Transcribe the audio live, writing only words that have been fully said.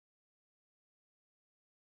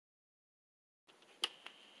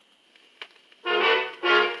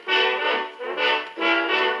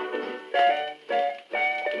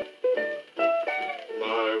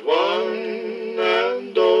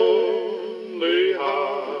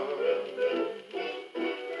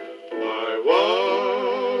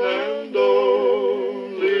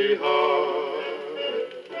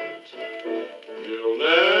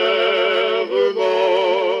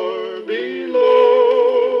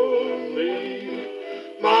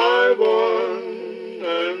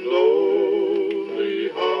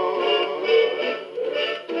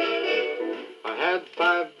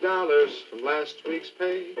last week's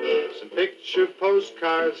pay, some picture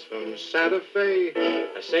postcards from Santa Fe.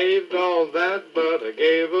 I saved all that, but I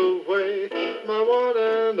gave away my one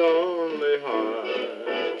and only heart.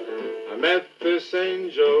 I met this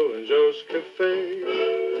angel in Joe's Cafe,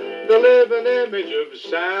 the living image of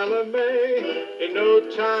Salome. In no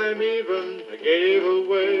time even I gave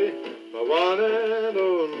away my one and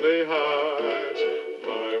only heart.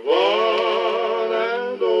 My one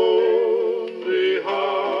and only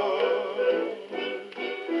heart.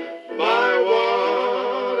 My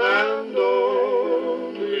one and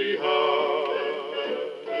only heart.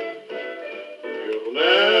 You'll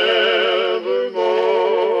never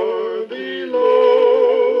more be lonely.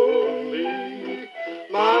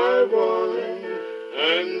 My one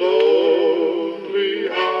and only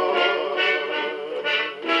heart.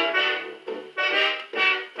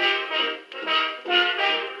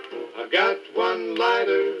 I've got one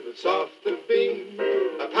lighter that's off the beam,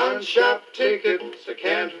 a pawn shop ticket I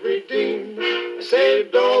can't redeem. I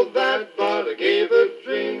saved all that, but I gave a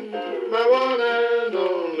dream my one and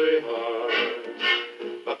only heart.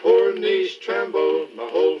 My poor knees trembled, my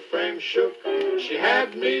whole frame shook. She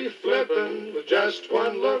had me flippin' with just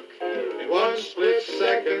one look. In one split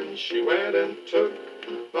second she went and took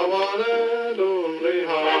my one and only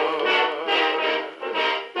heart.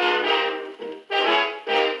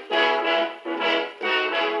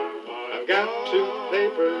 I've got 2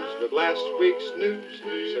 papers with last week's news,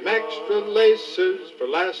 some extra laces for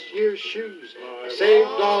last year's shoes. I saved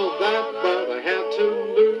all that, but I had to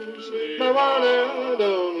lose my one and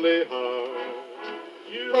only heart.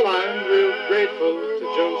 Well, I'm real grateful to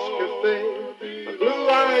Joe's Cafe. A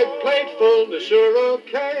blue-eyed plateful is sure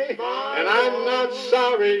okay, and I'm not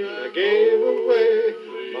sorry I gave away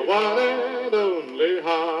my one and only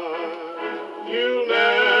heart.